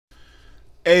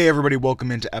Hey everybody, welcome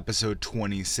into episode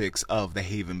 26 of the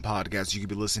Haven Podcast. You could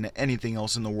be listening to anything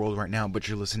else in the world right now, but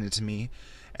you're listening to me,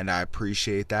 and I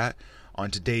appreciate that. On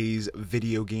today's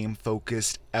video game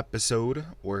focused episode,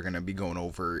 we're going to be going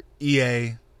over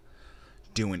EA,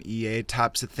 doing EA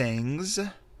types of things.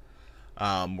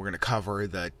 We're going to cover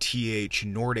the TH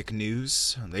Nordic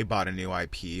news. They bought a new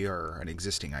IP, or an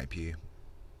existing IP.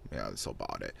 Yeah, they still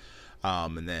bought it.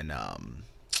 And then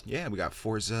we got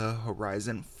Forza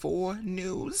Horizon 4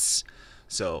 news.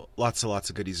 So lots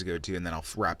of goodies to go to, and then I'll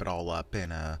wrap it all up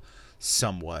in a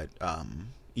somewhat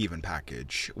even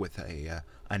package with a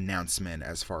announcement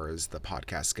as far as the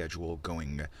podcast schedule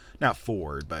going, not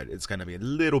forward, but it's going to be a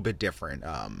little bit different,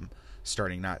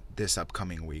 starting not this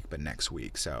upcoming week, but next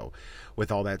week. So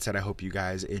with all that said, I hope you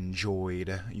guys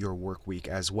enjoyed your work week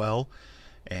as well.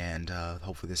 And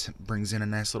hopefully this brings in a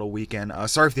nice little weekend.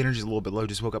 Sorry if the energy's a little bit low.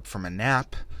 Just woke up from a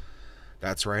nap.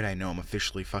 That's right, I know I'm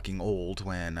officially fucking old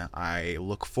when I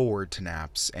look forward to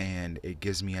naps and it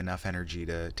gives me enough energy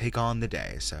to take on the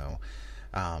day. So,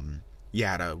 I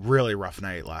had a really rough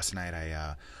night last night.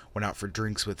 I went out for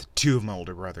drinks with two of my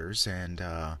older brothers, and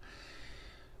I'm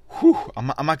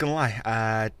not gonna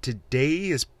lie. Today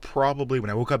is probably,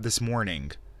 when I woke up this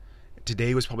morning,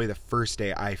 today was probably the first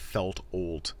day I felt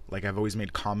old. Like, I've always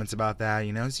made comments about that,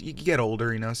 as you get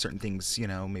older, certain things,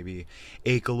 maybe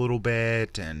ache a little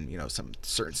bit, and, some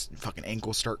certain fucking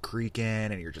ankles start creaking,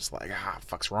 and you're just like,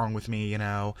 fuck's wrong with me,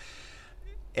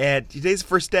 And today's the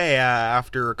first day,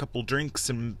 after a couple drinks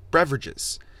and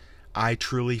beverages, I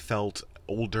truly felt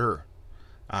older.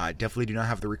 I definitely do not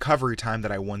have the recovery time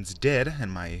that I once did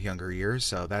in my younger years,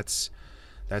 so that's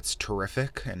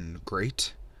terrific and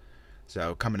great.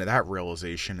 So coming to that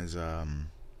realization is,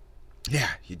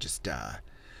 you just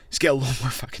get a little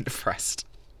more fucking depressed.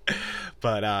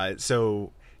 But,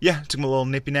 took my little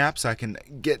nippy nap so I can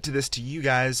get to this to you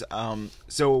guys.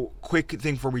 So quick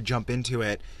thing before we jump into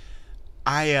it.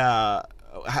 I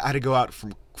had to go out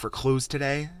for clothes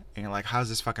today. And you're like, how's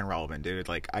this fucking relevant, dude?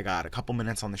 Like, I got a couple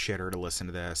minutes on the shitter to listen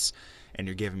to this, and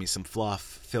you're giving me some fluff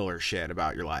filler shit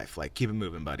about your life. Like, keep it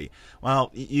moving, buddy.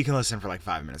 Well, you can listen for like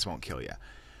 5 minutes, won't kill you.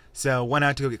 So went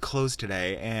out to go get clothes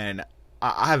today, and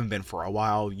I haven't been for a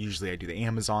while. Usually I do the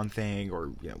Amazon thing, or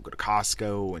go to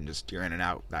Costco and just you're in and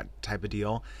out, that type of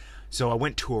deal. So I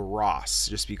went to a Ross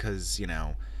just because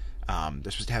they're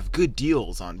supposed to have good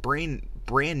deals on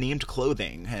brand named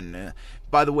clothing. And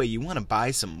by the way, you want to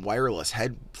buy some wireless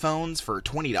headphones for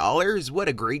 $20? What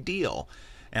a great deal,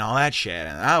 and all that shit.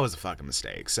 And that was a fucking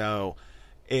mistake. So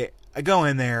I go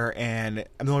in there, and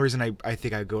the only reason I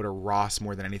think I go to Ross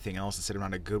more than anything else instead of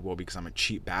not a Goodwill, because I'm a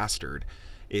cheap bastard,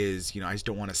 is, I just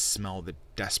don't want to smell the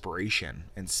desperation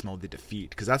and smell the defeat,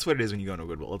 because that's what it is when you go into a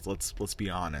Goodwill. Let's be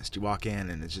honest. You walk in,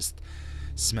 and it just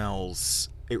smells,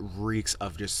 it reeks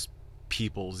of just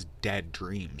people's dead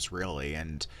dreams, really,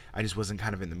 and I just wasn't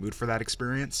kind of in the mood for that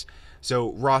experience.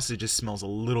 So Ross, it just smells a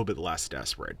little bit less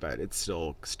desperate, but it's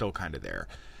still kind of there.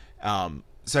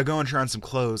 So I go and try on some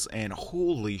clothes, and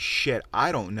holy shit,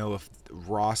 I don't know if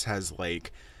Ross has,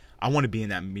 I want to be in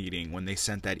that meeting when they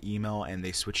sent that email and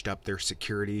they switched up their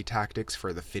security tactics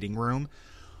for the fitting room.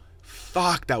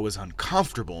 Fuck, that was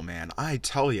uncomfortable, man. I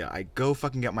tell you, I go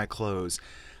fucking get my clothes.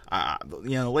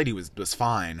 The lady was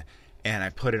fine, and I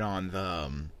put it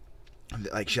on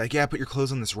she's like, yeah, put your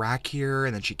clothes on this rack here,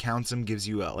 and then she counts them, gives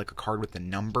you a card with the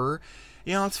number.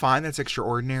 It's fine, that's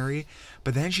extraordinary.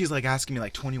 But then she's asking me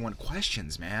 21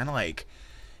 questions, man.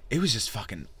 It was just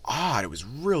fucking odd. It was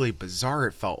really bizarre,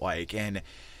 it felt like. And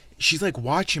she's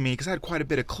watching me, because I had quite a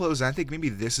bit of clothes, and I think maybe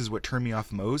this is what turned me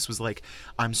off most, was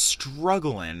I'm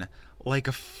struggling like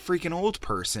a freaking old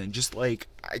person. Just I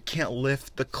can't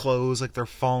lift the clothes, they're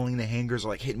falling, the hangers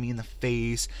are hitting me in the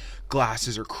face,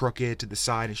 glasses are crooked to the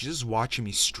side, and she's just watching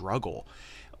me struggle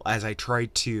as I try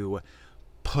to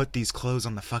put these clothes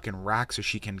on the fucking rack so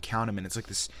she can count them. And it's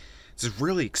this it's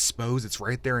really exposed. It's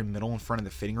right there in the middle in front of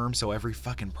the fitting room, so every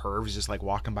fucking perv is just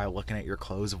walking by, looking at your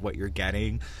clothes of what you're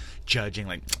getting, judging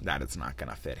that it's not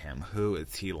gonna fit him. Who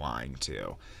is he lying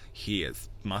to?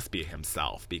 Must be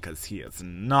himself, because he is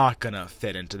not gonna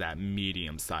fit into that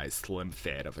medium-sized slim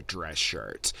fit of a dress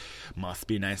shirt. Must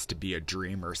be nice to be a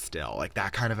dreamer still,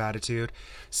 that kind of attitude.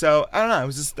 So I don't know, it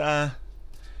was just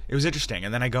it was interesting.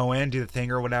 And then I go in, do the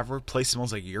thing or whatever. Place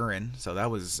smells like urine, so that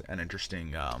was an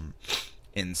interesting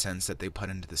incense that they put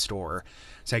into the store.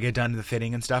 So I get done to the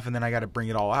fitting and stuff, and then I got to bring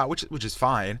it all out, which is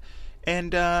fine.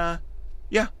 And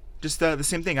just the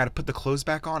same thing. I had to put the clothes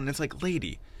back on, and it's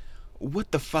lady,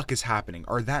 what the fuck is happening?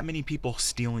 Are that many people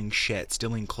stealing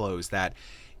clothes that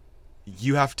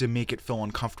you have to make it feel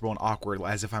uncomfortable and awkward,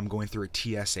 as if I'm going through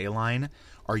a TSA line?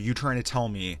 Are you trying to tell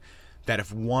me that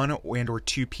if one and or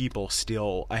two people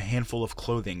steal a handful of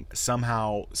clothing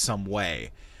somehow, some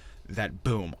way, that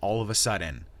boom, all of a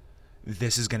sudden,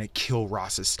 this is going to kill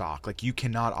Ross's stock. Like, you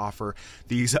cannot offer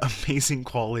these amazing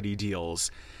quality deals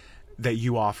that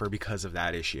you offer because of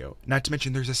that issue. Not to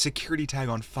mention, there's a security tag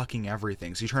on fucking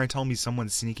everything. So you're trying to tell me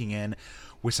someone's sneaking in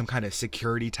with some kind of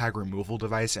security tag removal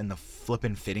device in the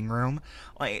flippin' fitting room?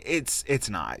 Like, it's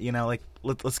not, you know, like,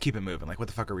 let's keep it moving. Like, what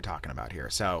the fuck are we talking about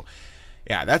here? So,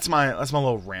 yeah, that's my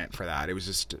little rant for that. It was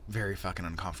just very fucking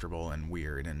uncomfortable and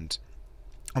weird. And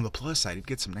on the plus side, you'd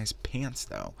get some nice pants,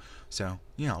 though. So,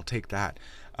 yeah, I'll take that.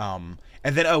 And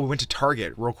then, we went to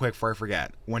Target real quick before I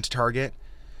forget. Went to Target.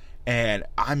 And,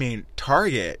 I mean,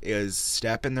 Target is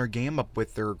stepping their game up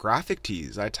with their graphic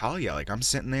tees. I tell you, like, I'm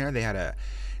sitting there. They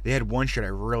had one shirt I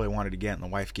really wanted to get, and the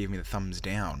wife gave me the thumbs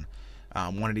down.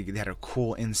 They had a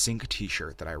cool NSYNC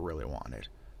t-shirt that I really wanted.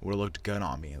 Would have looked good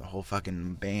on me, the whole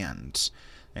fucking band.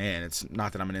 And it's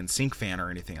not that I'm an NSYNC fan or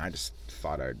anything. I just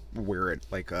thought I'd wear it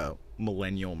like a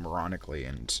millennial moronically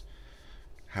and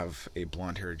have a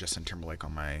blonde-haired Justin Timberlake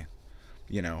on my,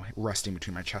 resting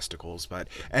between my chesticles. But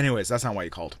anyways, that's not why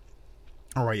you called.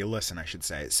 Or why you listen, I should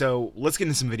say. So let's get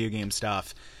into some video game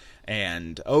stuff.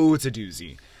 And, it's a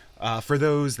doozy. For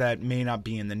those that may not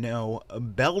be in the know,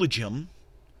 Belgium,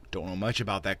 don't know much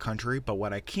about that country, but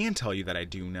what I can tell you that I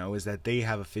do know is that they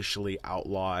have officially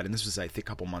outlawed, and this was, I think, a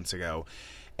couple months ago,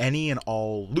 any and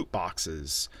all loot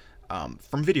boxes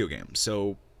from video games.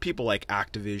 So people like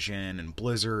Activision and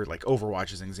Blizzard, like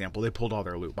Overwatch as an example, they pulled all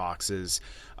their loot boxes.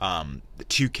 The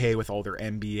 2K with all their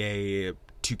NBA,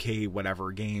 2K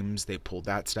whatever games, they pulled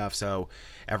that stuff. So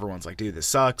everyone's like, dude, this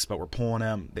sucks, but we're pulling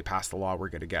them. They passed the law, we're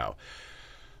good to go.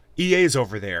 EA's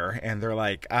over there, and they're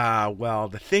like, well,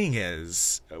 the thing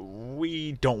is,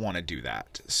 we don't want to do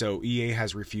that. So EA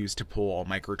has refused to pull all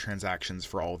microtransactions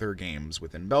for all their games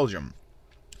within Belgium.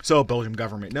 So Belgium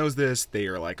government knows this. They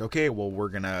are like, okay, well, we're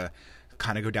going to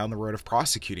kind of go down the road of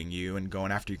prosecuting you and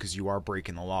going after you because you are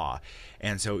breaking the law.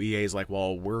 And so EA is like,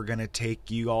 well, we're going to take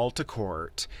you all to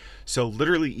court. So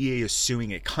literally EA is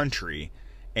suing a country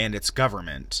and its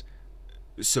government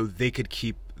so they could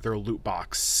keep their loot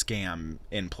box scam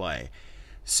in play.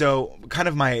 So kind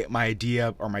of my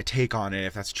idea or my take on it,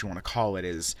 if that's what you want to call it,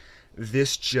 is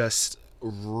this just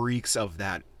reeks of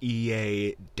that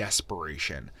EA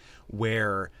desperation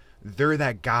where they're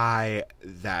that guy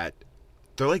that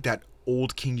they're like that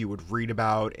old king you would read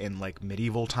about in like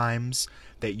medieval times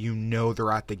that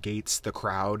they're at the gates, the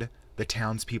crowd, the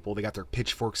townspeople, they got their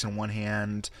pitchforks in one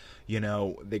hand,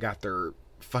 they got their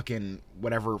fucking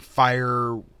whatever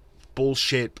fire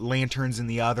bullshit lanterns in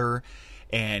the other,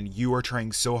 and you are trying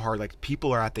so hard, like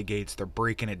people are at the gates, they're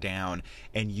breaking it down,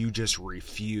 and you just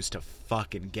refuse to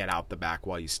fucking get out the back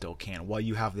while you still can, while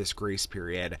you have this grace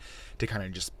period to kind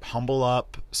of just humble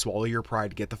up, swallow your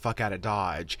pride, get the fuck out of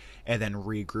Dodge, and then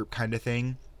regroup kind of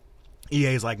thing.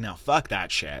 EA's like, no, fuck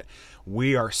that shit.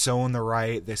 We are so in the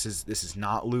right. This is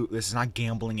not loot. This is not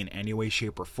gambling in any way,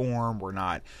 shape, or form. We're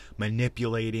not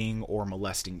manipulating or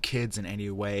molesting kids in any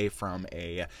way from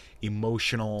a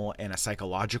emotional and a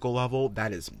psychological level.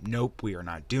 That is, nope, we are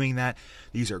not doing that.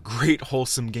 These are great,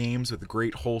 wholesome games with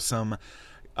great, wholesome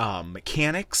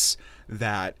mechanics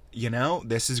that,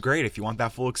 this is great. If you want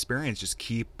that full experience, just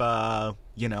keep, in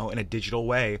a digital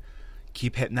way,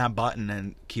 keep hitting that button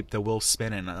and keep the wheel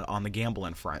spinning on the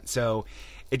gambling front. So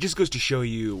it just goes to show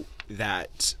you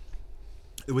that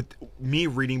with me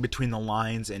reading between the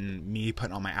lines and me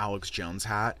putting on my Alex Jones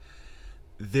hat,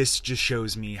 this just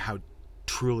shows me how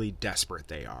truly desperate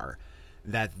they are,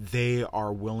 that they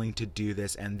are willing to do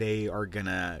this and they are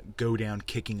gonna go down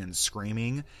kicking and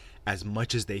screaming as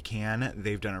much as they can.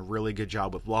 They've done a really good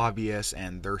job with lobbyists,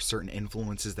 and there are certain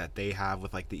influences that they have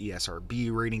with like the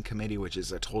ESRB rating committee, which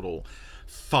is a total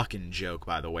fucking joke,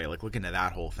 by the way. Like, look into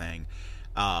that whole thing,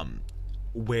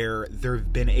 where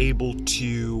they've been able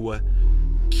to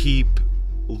keep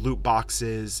loot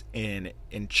boxes in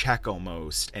check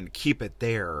almost and keep it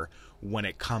there when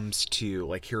it comes to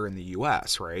like here in the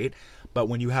US, right? But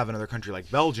when you have another country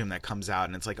like Belgium that comes out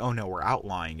and it's like, oh no, we're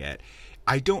outlawing it.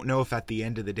 I don't know if at the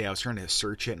end of the day, I was trying to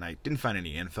search it and I didn't find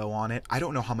any info on it. I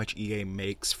don't know how much EA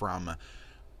makes from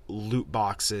loot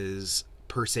boxes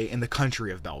per se in the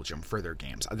country of Belgium for their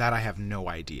games. That I have no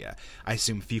idea. I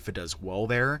assume FIFA does well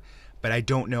there, but I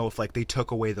don't know if like they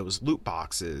took away those loot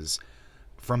boxes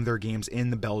from their games in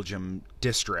the Belgium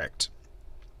district,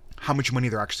 how much money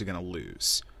they're actually going to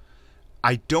lose.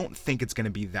 I don't think it's going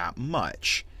to be that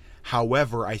much.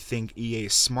 However, I think EA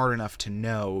is smart enough to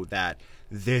know that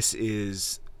this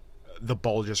is the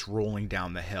ball just rolling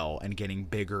down the hill and getting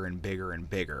bigger and bigger and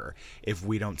bigger if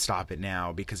we don't stop it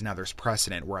now, because now there's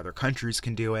precedent where other countries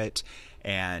can do it,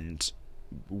 and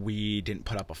we didn't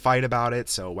put up a fight about it,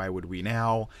 so why would we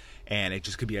now? And it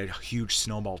just could be a huge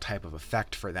snowball type of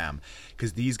effect for them,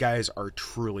 because these guys are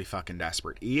truly fucking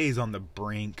desperate. EA's on the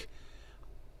brink.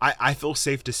 I feel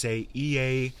safe to say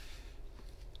EA,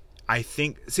 I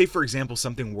think, say for example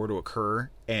something were to occur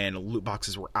and loot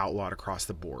boxes were outlawed across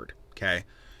the board, okay,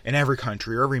 in every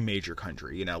country or every major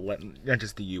country, you know, not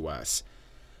just the US,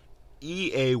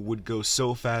 EA would go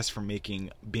so fast from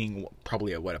being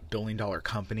probably a $1 billion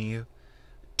company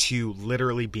to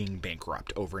literally being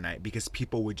bankrupt overnight, because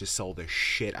people would just sell the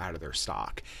shit out of their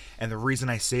stock. And the reason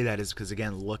I say that is because,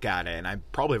 again, look at it, and I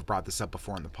probably have brought this up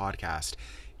before in the podcast,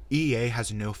 EA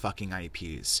has no fucking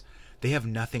IPs. They have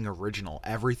nothing original.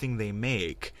 Everything they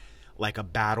make, like a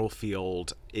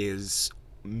Battlefield, is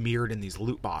mirrored in these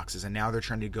loot boxes, and now they're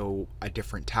trying to go a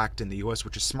different tact in the US,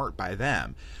 which is smart by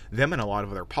them. Them and a lot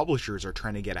of other publishers are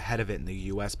trying to get ahead of it in the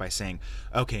US by saying,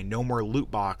 okay, no more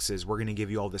loot boxes, we're going to give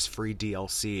you all this free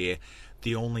DLC.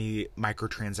 The only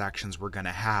microtransactions we're going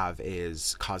to have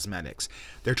is cosmetics.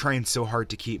 They're trying so hard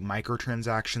to keep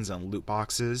microtransactions and loot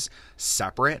boxes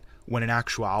separate, when in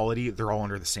actuality they're all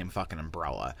under the same fucking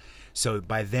umbrella. So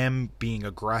by them being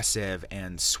aggressive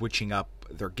and switching up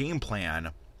their game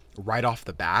plan right off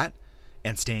the bat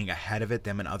and staying ahead of it,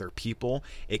 them and other people,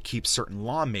 it keeps certain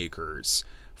lawmakers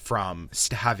from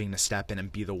having to step in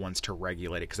and be the ones to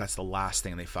regulate it, because that's the last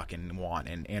thing they fucking want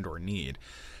and or need.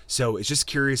 So it's just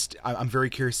curious. I'm very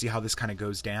curious to see how this kind of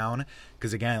goes down,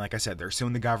 because again, like I said, they're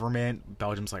suing the government.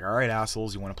 Belgium's like, all right,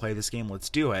 assholes, you want to play this game? Let's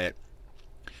do it.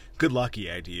 Good luck,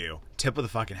 EA, to you. Tip of the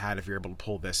fucking hat if you're able to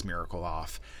pull this miracle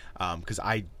off, because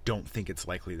I don't think it's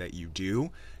likely that you do.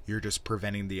 You're just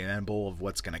preventing the inevitable of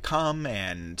what's going to come,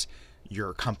 and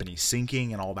your company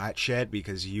sinking and all that shit,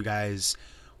 because you guys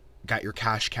got your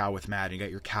cash cow with Madden, you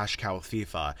got your cash cow with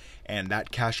FIFA, and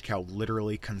that cash cow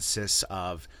literally consists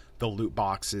of the loot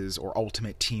boxes or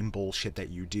ultimate team bullshit that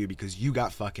you do because you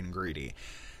got fucking greedy.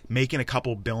 Making a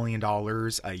couple $1 billion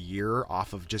a year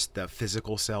off of just the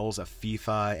physical sales of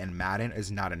FIFA and Madden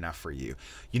is not enough for you.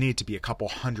 You need to be a couple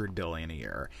 $100 billion a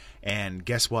year. And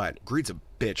guess what? Greed's a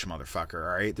bitch, motherfucker,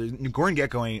 alright? Gordon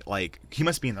Gekko, like, he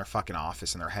must be in their fucking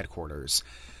office, in their headquarters,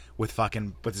 with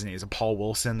fucking, what's his name, is it Paul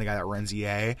Wilson, the guy that runs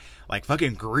EA? Like,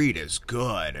 fucking greed is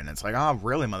good. And it's like, oh,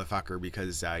 really, motherfucker?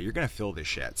 Because you're gonna feel this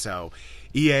shit. So,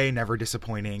 EA, never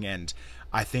disappointing. And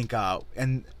I think,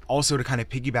 and also to kind of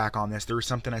piggyback on this, there was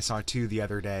something I saw too the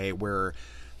other day where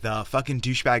the fucking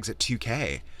douchebags at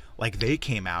 2K, like, they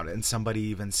came out and somebody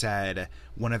even said,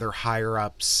 one of their higher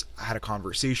ups had a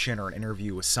conversation or an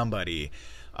interview with somebody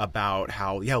about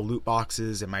how, yeah, loot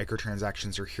boxes and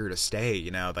microtransactions are here to stay,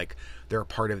 you know, like, they're a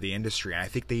part of the industry. And I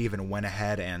think they even went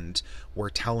ahead and were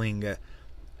telling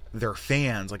their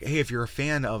fans, like, hey, if you're a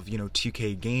fan of, you know,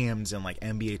 2K games and like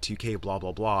NBA 2K blah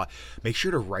blah blah, make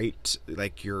sure to write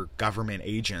like your government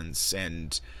agents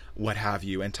and what have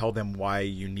you, and tell them why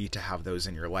you need to have those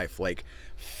in your life. Like,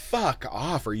 fuck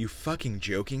off. Are you fucking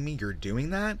joking me? You're doing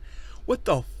that? What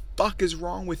the fuck is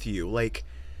wrong with you? Like,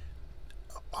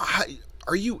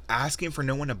 are you asking for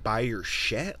no one to buy your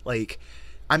shit? Like,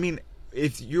 I mean,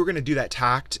 if you're going to do that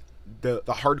tact, the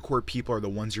hardcore people are the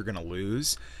ones you're going to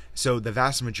lose. So the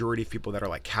vast majority of people that are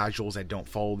like casuals that don't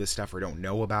follow this stuff or don't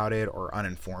know about it or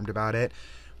uninformed about it,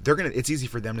 it's easy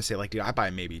for them to say, like, dude, I buy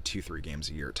maybe 2-3 games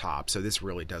a year top, so this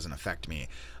really doesn't affect me.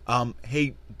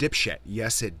 Hey, dipshit,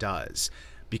 yes it does.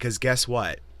 Because guess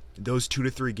what? Those 2 to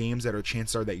 3 games that are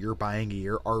chances are that you're buying a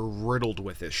year are riddled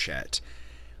with this shit.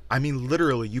 I mean,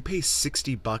 literally, you pay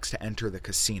 $60 to enter the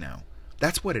casino.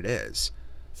 That's what it is.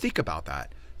 Think about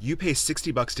that. You pay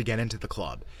 $60 to get into the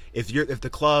club. If the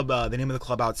club, the name of the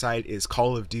club outside is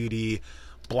Call of Duty,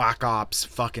 Black Ops,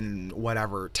 fucking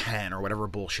whatever, 10 or whatever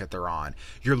bullshit they're on,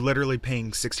 you're literally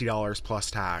paying $60 plus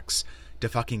tax to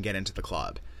fucking get into the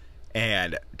club.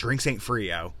 And drinks ain't free,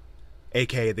 yo.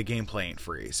 AKA the gameplay ain't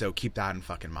free. So keep that in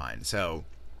fucking mind. So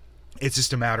it's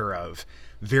just a matter of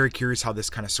very curious how this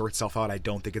kind of sorts itself out. I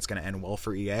don't think it's going to end well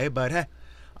for EA, but hey,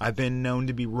 I've been known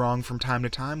to be wrong from time to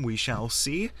time. We shall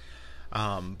see.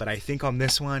 But I think on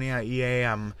this one, yeah, EA,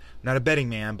 I'm not a betting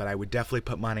man, but I would definitely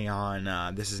put money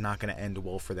on this is not going to end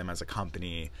well for them as a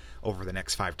company over the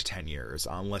next 5 to 10 years,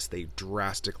 unless they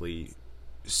drastically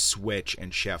switch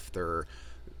and shift their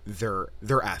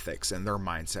ethics and their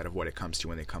mindset of what it comes to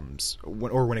when it comes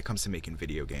to making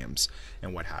video games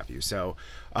and what have you. So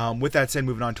with that said,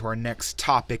 moving on to our next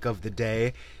topic of the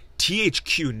day,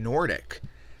 THQ Nordic.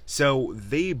 So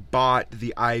they bought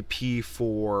the IP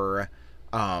for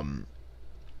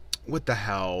what the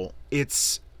hell?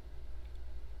 It's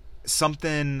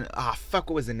something, fuck,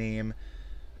 what was the name?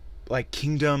 Like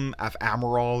Kingdom of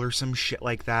Amarol or some shit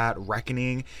like that.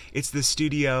 Reckoning. It's the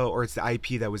studio, or it's the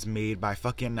IP that was made by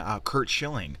fucking Curt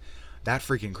Schilling. That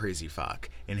freaking crazy fuck.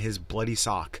 In his bloody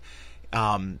sock.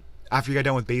 After he got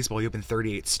done with baseball, he opened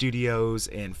 38 Studios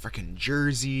in freaking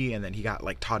Jersey, and then he got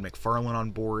like Todd McFarlane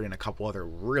on board and a couple other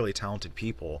really talented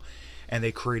people, and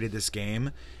they created this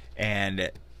game,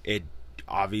 and it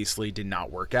obviously did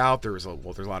not work out. There's a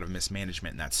lot of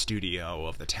mismanagement in that studio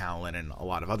of the talent and a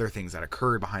lot of other things that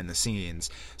occurred behind the scenes,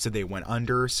 so they went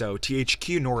under. So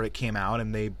THQ Nordic came out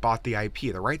and they bought the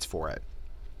IP, the rights for it.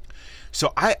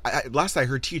 So I last I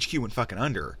heard, THQ went fucking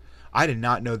under. I did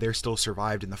not know they're still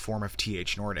survived in the form of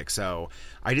TH Nordic. So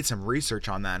I did some research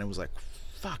on that and it was like,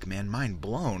 fuck, man, mind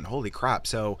blown. Holy crap.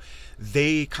 So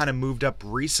they kind of moved up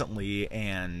recently,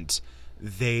 and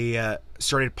they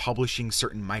started publishing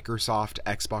certain Microsoft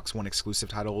Xbox One exclusive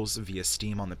titles via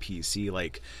Steam on the PC.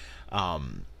 Like,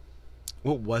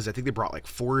 what was it? I think they brought like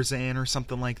Forza in or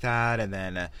something like that. And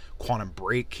then Quantum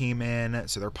Break came in.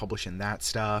 So they're publishing that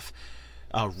stuff.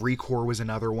 Recore was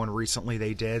another one recently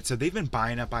they did. So they've been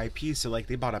buying up IP. So like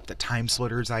they bought up the Time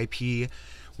Splitters IP,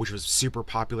 which was super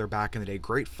popular back in the day.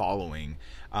 Great following.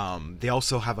 They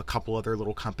also have a couple other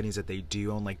little companies that they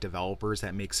do own, like developers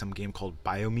that make some game called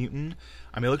Biomutant.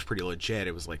 I mean, it looks pretty legit.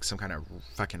 It was like some kind of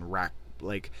fucking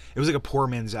it was like a poor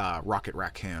man's Rocket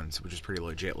Raccoons, which is pretty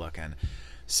legit looking.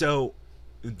 So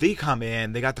they come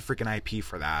in, they got the freaking IP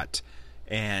for that,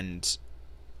 and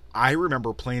I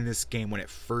remember playing this game when it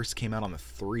first came out on the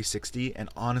 360, and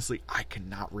honestly, I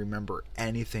cannot remember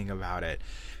anything about it.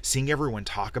 Seeing everyone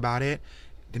talk about it,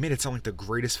 they made it sound like the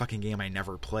greatest fucking game I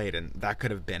never played, and that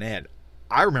could have been it.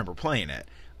 I remember playing it.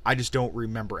 I just don't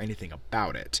remember anything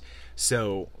about it.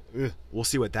 So, we'll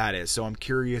see what that is. So I'm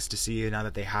curious to see, now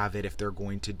that they have it, if they're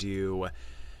going to do...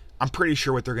 I'm pretty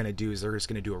sure what they're going to do is they're just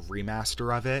going to do a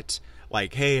remaster of it.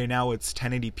 Like, hey, now it's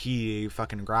 1080p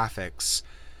fucking graphics.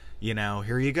 You know,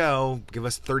 here you go, give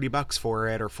us $30 for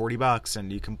it, or $40,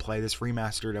 and you can play this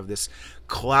remastered of this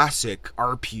classic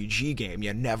RPG game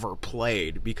you never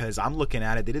played. Because I'm looking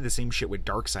at it, they did the same shit with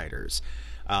Darksiders.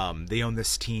 They own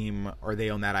this team, or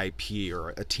they own that IP,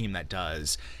 or a team that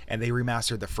does, and they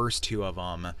remastered the first two of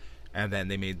them, and then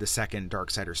they made the second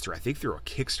Darksiders 3, I think through a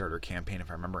Kickstarter campaign, if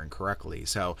I'm remembering correctly.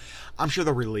 So I'm sure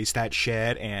they'll release that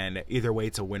shit, and either way,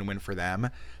 it's a win-win for them,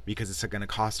 because it's going to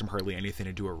cost them hardly anything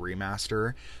to do a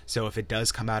remaster. So if it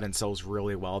does come out and sells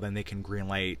really well, then they can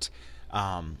greenlight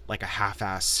like a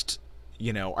half-assed,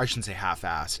 you know, I shouldn't say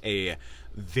half-assed, a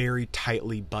very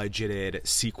tightly budgeted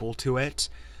sequel to it.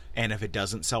 And if it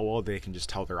doesn't sell well, they can just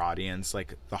tell their audience,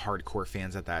 like the hardcore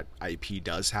fans that IP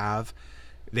does have,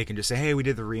 they can just say, hey, we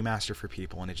did the remaster for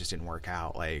people and it just didn't work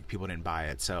out. Like, people didn't buy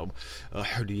it. So,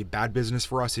 it'd be bad business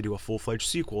for us to do a full-fledged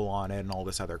sequel on it and all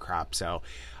this other crap. So,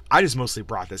 I just mostly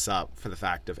brought this up for the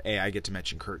fact of, A, I get to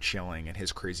mention Curt Schilling and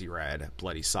his crazy red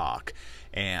bloody sock.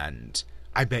 And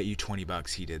I bet you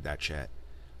 $20 he did that shit.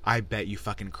 I bet you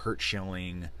fucking Curt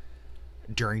Schilling,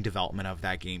 during development of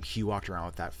that game, he walked around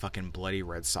with that fucking bloody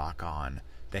red sock on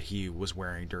that he was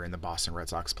wearing during the Boston Red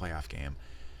Sox playoff game.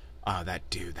 That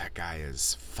guy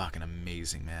is fucking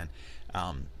amazing, man.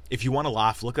 If you want to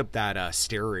laugh, look up that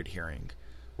Steroid hearing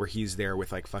where he's there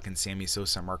with like fucking Sammy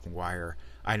Sosa, Mark McGwire.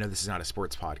 I know this is not a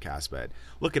sports podcast, but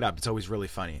look it up. It's always really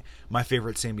funny. My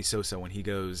favorite, Sammy Sosa, when he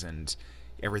goes and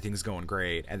everything's going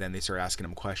great, and then they start asking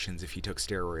him questions if he took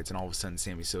steroids, and all of a sudden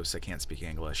Sammy Sosa can't speak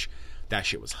English. That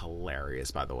shit was hilarious,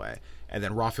 by the way. And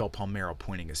then Rafael Palmeiro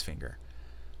pointing his finger.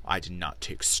 I did not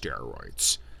take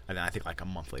steroids. And then I think like a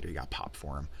month later he got popped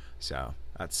for him. So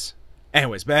that's...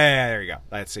 Anyways, but there you go.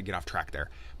 Let's get off track there.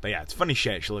 But yeah, it's funny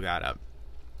shit. You should look that up.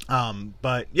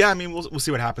 But yeah, I mean, we'll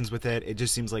see what happens with it. It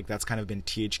just seems like that's kind of been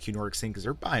THQ Nordic's thing, because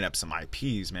they're buying up some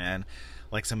IPs, man.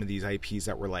 Like some of these IPs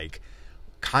that were like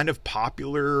kind of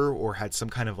popular or had some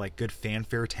kind of like good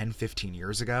fanfare 10-15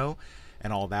 years ago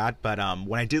and all that. But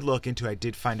when I did look into it, I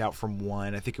did find out from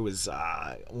one, I think it was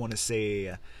I want to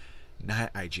say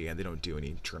not IGN, they don't do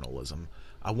any journalism.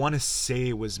 I want to say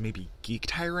it was maybe Geek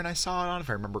Tyrant I saw it on, if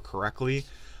I remember correctly.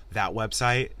 That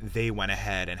website, they went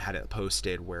ahead and had it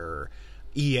posted where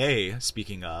EA,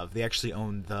 speaking of, they actually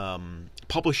own the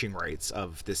publishing rights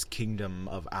of this Kingdom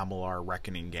of Amalur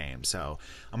Reckoning game. So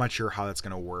I'm not sure how that's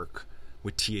going to work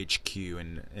with THQ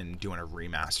and doing a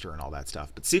remaster and all that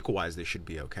stuff. But sequel-wise, they should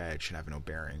be okay. It should have no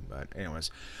bearing. But anyways.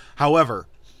 However,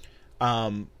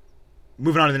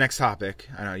 moving on to the next topic.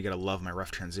 I know you got to love my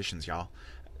rough transitions, y'all.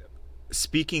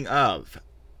 Speaking of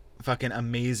fucking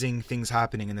amazing things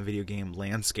happening in the video game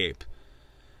landscape,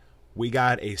 we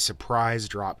got a surprise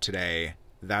drop today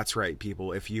That's right,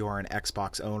 people. If you are an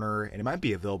Xbox owner, and it might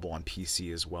be available on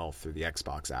PC as well through the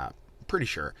Xbox app, I'm pretty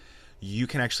sure, you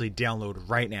can actually download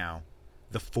right now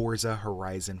the Forza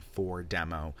Horizon 4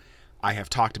 demo. I have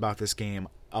talked about this game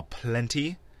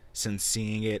aplenty since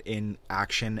seeing it in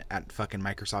action at fucking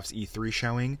Microsoft's E3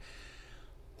 showing.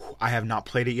 I have not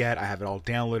played it yet. I have it all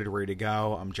downloaded, ready to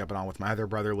go. I'm jumping on with my other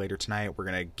brother later tonight. We're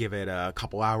going to give it a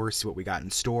couple hours, see what we got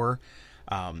in store.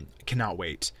 Cannot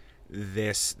wait.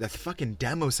 The fucking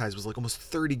demo size was like almost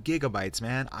 30 gigabytes,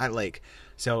 man.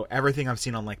 So everything I've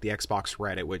seen on like the Xbox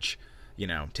Reddit, which, you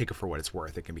know, take it for what it's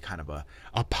worth. It can be kind of a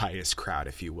biased crowd,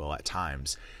 if you will, at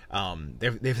times.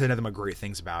 They've said nothing but great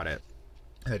things about it.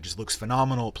 It just looks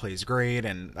phenomenal, it plays great,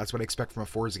 and that's what I expect from a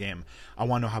Forza game. I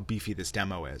want to know how beefy this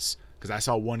demo is. Because I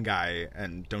saw one guy,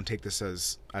 and don't take this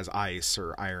as ice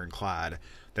or ironclad,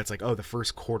 that's like, oh, the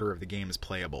first quarter of the game is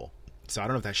playable. So I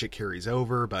don't know if that shit carries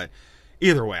over, but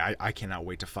either way, I cannot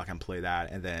wait to fucking play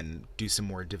that and then do some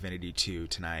more Divinity 2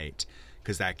 tonight,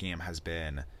 because that game has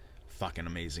been fucking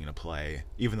amazing to play.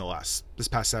 Even this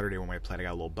past Saturday when we played, I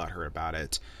got a little butthurt about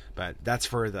it, but that's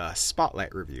for the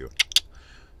Spotlight review.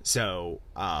 So,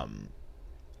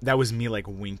 that was me like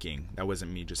winking. That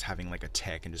wasn't me just having like a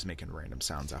tick and just making random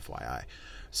sounds, FYI.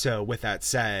 So with that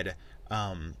said,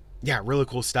 yeah, really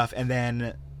cool stuff. And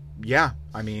then, yeah,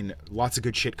 I mean, lots of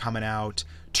good shit coming out.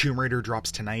 Tomb Raider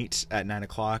drops tonight at 9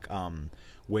 o'clock,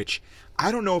 which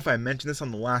I don't know if I mentioned this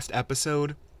on the last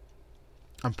episode.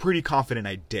 I'm pretty confident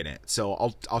I didn't. So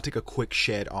I'll take a quick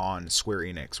shit on Square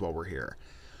Enix while we're here.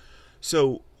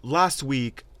 So last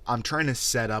week, I'm trying to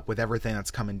set up with everything that's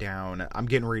coming down. I'm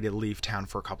getting ready to leave town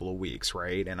for a couple of weeks,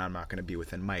 right? And I'm not going to be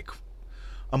within mic,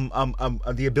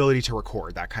 the ability to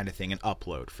record that kind of thing and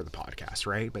upload for the podcast,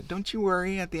 right? But don't you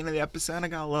worry. At the end of the episode, I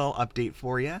got a little update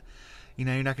for you. You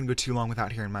know, you're not going to go too long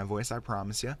without hearing my voice, I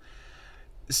promise you.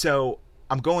 So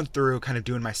I'm going through kind of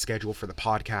doing my schedule for the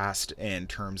podcast in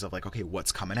terms of like, okay,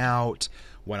 what's coming out?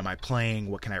 What am I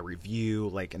playing? What can I review?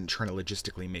 Like, and trying to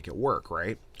logistically make it work,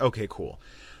 right? Okay, cool.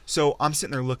 So I'm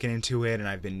sitting there looking into it, and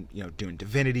I've been, you know, doing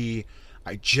Divinity.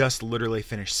 I just literally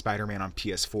finished Spider-Man on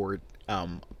PS4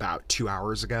 about 2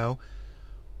 hours ago.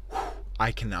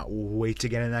 I cannot wait to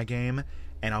get in that game,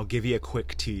 and I'll give you a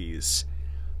quick tease.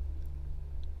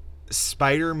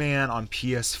 Spider-Man on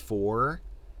PS4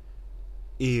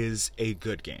 is a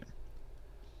good game.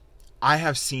 I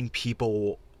have seen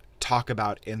people talk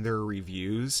about in their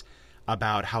reviews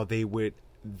about how they want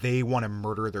to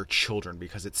murder their children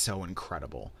because it's so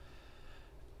incredible.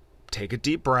 Take a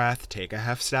deep breath, take a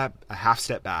half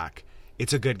step back.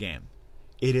 It's a good game.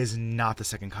 It is not the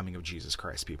second coming of Jesus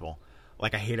Christ, people.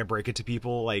 Like, I hate to break it to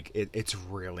people, like, it's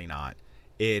really not.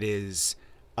 It is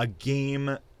a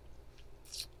game.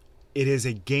 It is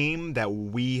a game that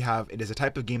it is a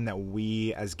type of game that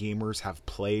we as gamers have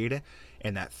played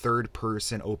in that third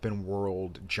person open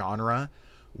world genre.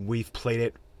 We've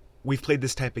played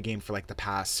this type of game for like the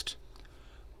past,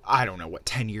 I don't know,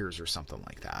 10 years or something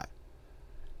like that.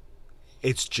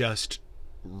 It's just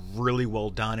really well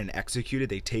done and executed.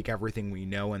 They take everything we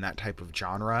know in that type of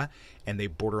genre and they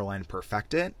borderline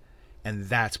perfect it. And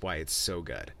that's why it's so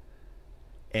good.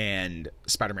 And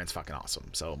Spider-Man's fucking awesome.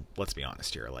 So let's be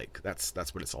honest here. Like, that's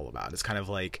what it's all about. It's kind of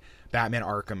like Batman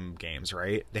Arkham games,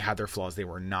 right? They had their flaws. They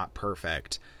were not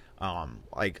perfect.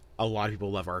 Like, a lot of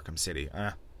people love Arkham City.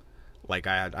 Like,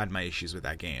 I had my issues with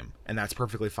that game. And that's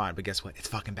perfectly fine. But guess what? It's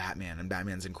fucking Batman. And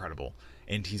Batman's incredible.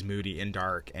 And he's moody and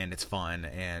dark. And it's fun.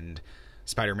 And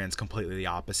Spider-Man's completely the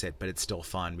opposite. But it's still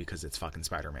fun because it's fucking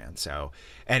Spider-Man. So,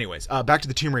 anyways, back to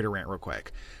the Tomb Raider rant real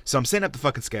quick. So I'm setting up the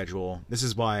fucking schedule. This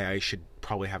is why I should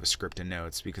probably have a script and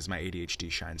notes. Because my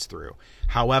ADHD shines through.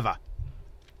 However,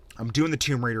 I'm doing the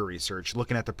Tomb Raider research,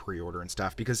 looking at the pre-order and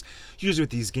stuff, because usually with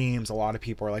these games, a lot of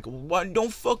people are like, what?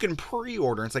 Don't fucking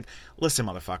pre-order. And it's like, listen,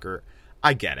 motherfucker,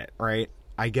 I get it, right?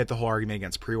 I get the whole argument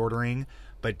against pre-ordering,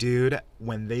 but dude,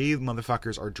 when they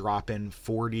motherfuckers are dropping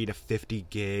 40 to 50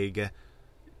 gig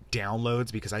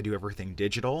downloads, because I do everything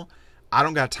digital, I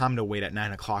don't got time to wait at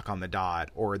 9 o'clock on the dot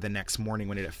or the next morning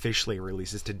when it officially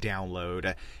releases to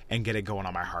download and get it going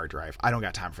on my hard drive. I don't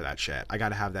got time for that shit. I got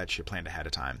to have that shit planned ahead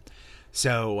of time.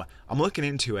 So I'm looking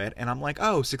into it and I'm like,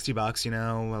 oh, $60, you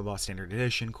know, standard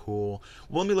edition, cool.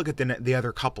 Well, let me look at the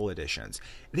other couple editions.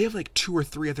 They have like 2 or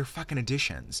 3 other fucking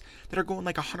editions that are going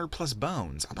like 100 plus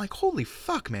bones. I'm like, holy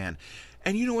fuck, man.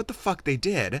 And you know what the fuck they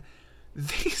did?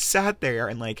 They sat there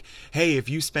and like, hey, if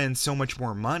you spend so much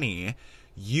more money,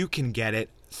 you can get it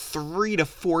 3 to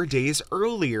 4 days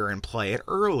earlier and play it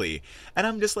early. And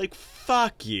I'm just like,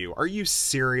 fuck you. Are you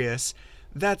serious?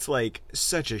 That's like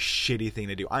such a shitty thing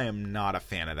to do. I am not a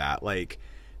fan of that. Like,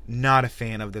 not a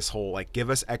fan of this whole, like, give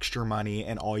us extra money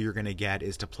and all you're going to get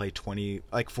is to play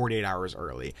 48 hours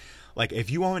early. Like, if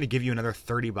you want me to give you another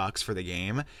 $30 for the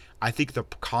game, I think the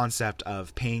concept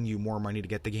of paying you more money to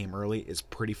get the game early is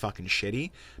pretty fucking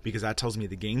shitty, because that tells me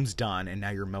the game's done and now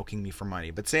you're milking me for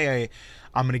money. But say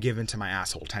I'm going to give into my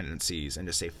asshole tendencies and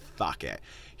just say, fuck it.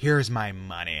 Here's my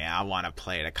money. I want to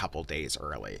play it a couple days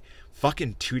early.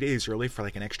 Fucking 2 days early for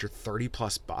like an extra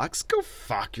 $30+? Go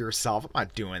fuck yourself. I'm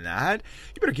not doing that.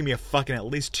 You better give me a fucking at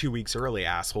least 2 weeks early,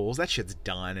 assholes. That shit's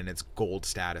done and it's gold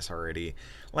status already.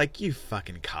 Like, you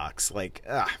fucking cucks. Like,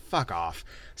 fuck off.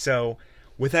 So,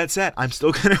 with that said, I'm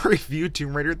still gonna review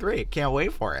Tomb Raider 3. Can't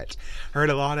wait for it. Heard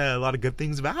a lot of good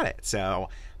things about it. So,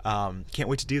 can't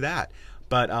wait to do that.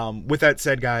 But with that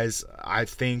said, guys, I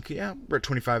think, we're at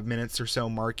 25 minutes or so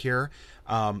mark here.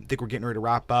 I think we're getting ready to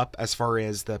wrap up as far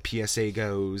as the PSA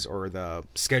goes, or the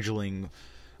scheduling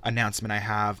announcement I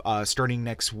have. Starting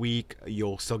next week,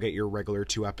 you'll still get your regular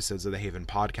 2 episodes of the Haven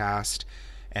podcast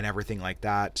and everything like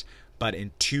that. But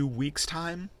in 2 weeks'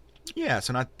 time,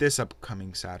 so not this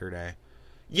upcoming Saturday.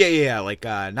 Like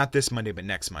not this Monday, but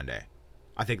next Monday.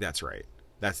 I think that's right.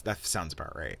 That sounds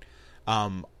about right.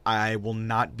 I will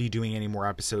not be doing any more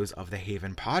episodes of the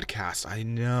Haven podcast. I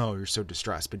know you're so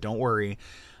distressed, but don't worry.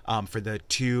 For the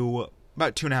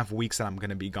about 2.5 weeks that I'm going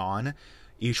to be gone,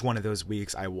 each one of those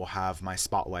weeks I will have my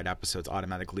spotlight episodes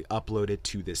automatically uploaded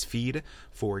to this feed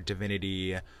for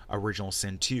Divinity, Original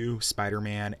Sin 2,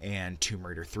 Spider-Man, and Tomb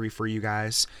Raider 3 for you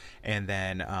guys. And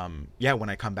then, when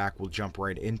I come back, we'll jump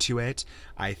right into it.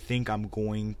 I think I'm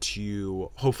going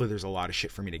to, hopefully there's a lot of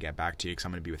shit for me to get back to, because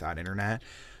I'm going to be without internet.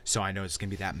 So I know it's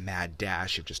going to be that mad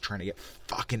dash of just trying to get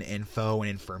fucking info and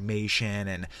information.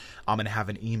 And I'm going to have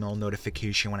an email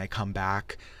notification when I come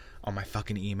back on my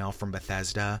fucking email from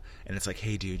Bethesda. And it's like,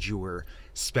 hey, dude, you were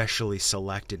specially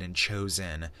selected and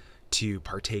chosen to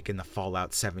partake in the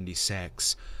Fallout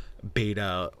 76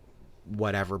 beta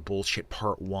whatever bullshit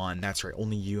part 1. That's right.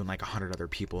 Only you and like 100 other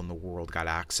people in the world got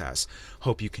access.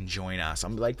 Hope you can join us.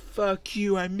 I'm like, fuck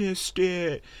you. I missed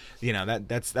it. You know,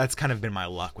 that's kind of been my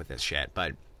luck with this shit.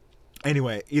 But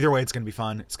anyway, either way, it's going to be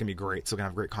fun. It's going to be great. So we're going to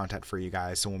have great content for you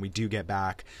guys. So when we do get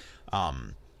back,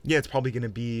 it's probably going to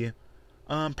be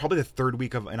probably the 3rd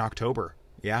week in October.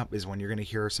 Is when you're going to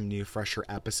hear some new, fresher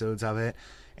episodes of it.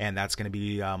 And that's going to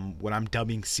be what I'm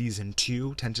dubbing Season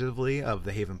 2, tentatively, of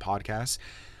the Haven podcast.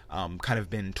 Kind of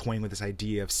been toying with this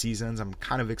idea of seasons. I'm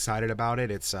kind of excited about it.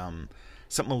 It's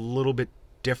something a little bit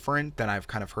different than I've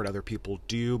kind of heard other people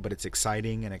do, but it's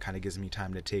exciting, and it kind of gives me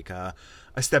time to take a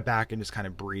step back and just kind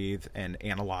of breathe and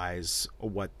analyze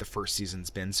what the first season's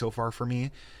been so far for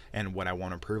me and what I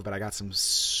want to improve. But I got some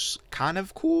kind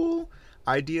of cool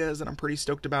ideas that I'm pretty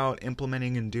stoked about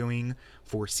implementing and doing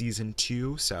for Season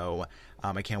 2. So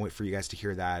I can't wait for you guys to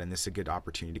hear that, and this is a good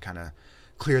opportunity to kind of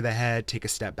clear the head, take a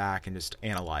step back, and just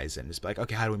analyze it, and just be like,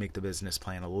 okay, how do we make the business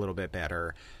plan a little bit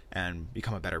better and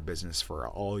become a better business for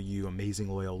all you amazing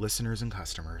loyal listeners and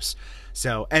customers.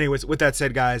 So anyways, with that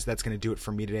said, guys, that's going to do it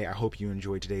for me today. I hope you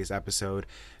enjoyed today's episode,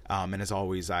 and as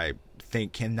always, I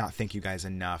cannot thank you guys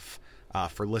enough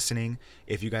for listening.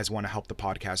 If you guys want to help the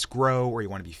podcast grow, or you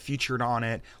want to be featured on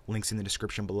it, links in the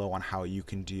description below on how you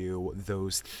can do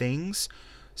those things.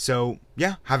 So,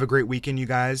 have a great weekend, you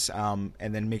guys, and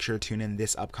then make sure to tune in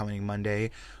this upcoming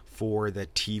Monday for the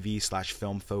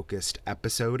TV/film-focused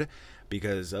episode,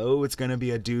 because, it's going to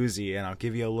be a doozy, and I'll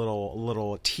give you a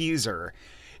little teaser.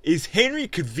 Is Henry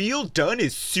Cavill done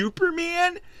as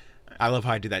Superman? I love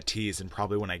how I do that tease, and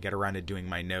probably when I get around to doing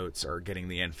my notes or getting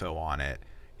the info on it,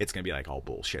 it's going to be like all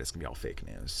bullshit. It's going to be all fake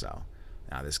news, so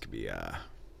now this could be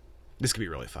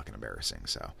really fucking embarrassing.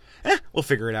 So, we'll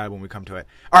figure it out when we come to it.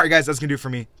 All right, guys, that's going to do it for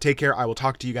me. Take care. I will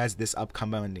talk to you guys this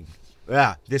upcoming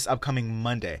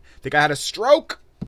Monday. I think I had a stroke.